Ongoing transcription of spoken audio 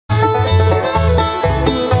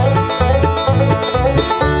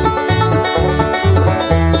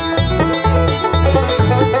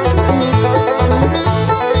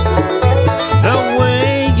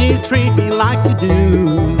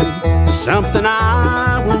something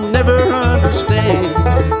I will never understand.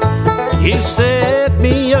 You set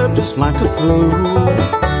me up just like a fool,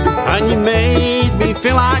 and you made me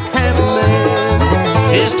feel like half a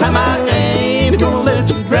man. This time I ain't gonna let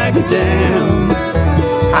you drag me down.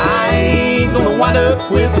 I ain't gonna wind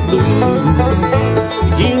up with the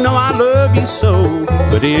blues. You know I love you so,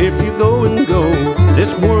 but if you go and go,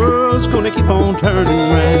 this world's gonna keep on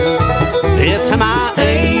turning round. This time I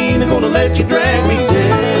ain't gonna let you drag me down.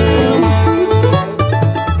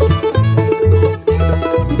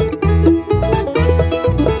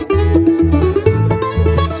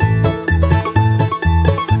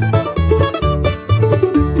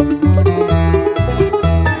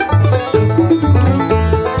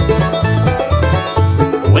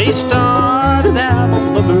 We started out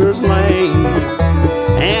on Lover's Lane,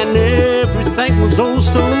 and everything was oh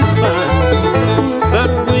so fine. But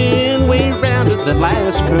when we rounded the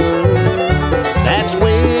last curve, that's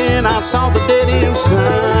when I saw the dead end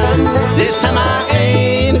sign. This time I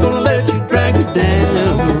ain't gonna let you drag me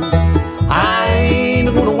down. I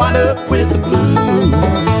ain't gonna wind up with the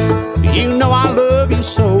blues. You know I love you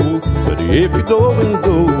so, but if you go and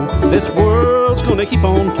go, this world's gonna keep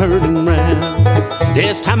on turning round.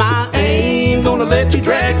 This time I ain't gonna let you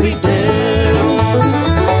drag me down.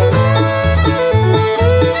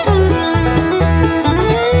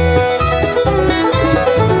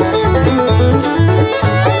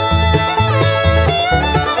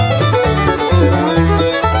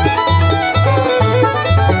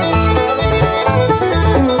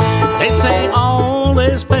 They say all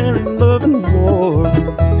is fair in love and war,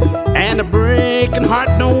 and a breaking heart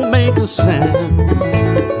don't make a sound.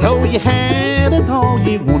 Though you had it all,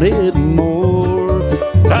 you wanted more,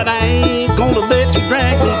 but I ain't gonna let you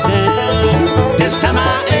drag me down. This time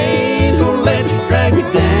I ain't gonna let you drag me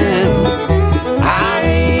down. I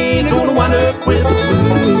ain't gonna wind up with the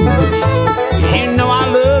blues. You know I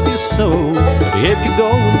love you so, but if you go,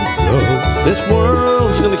 this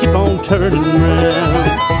world's gonna keep on turning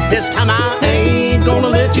round. This time I ain't gonna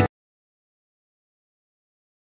let you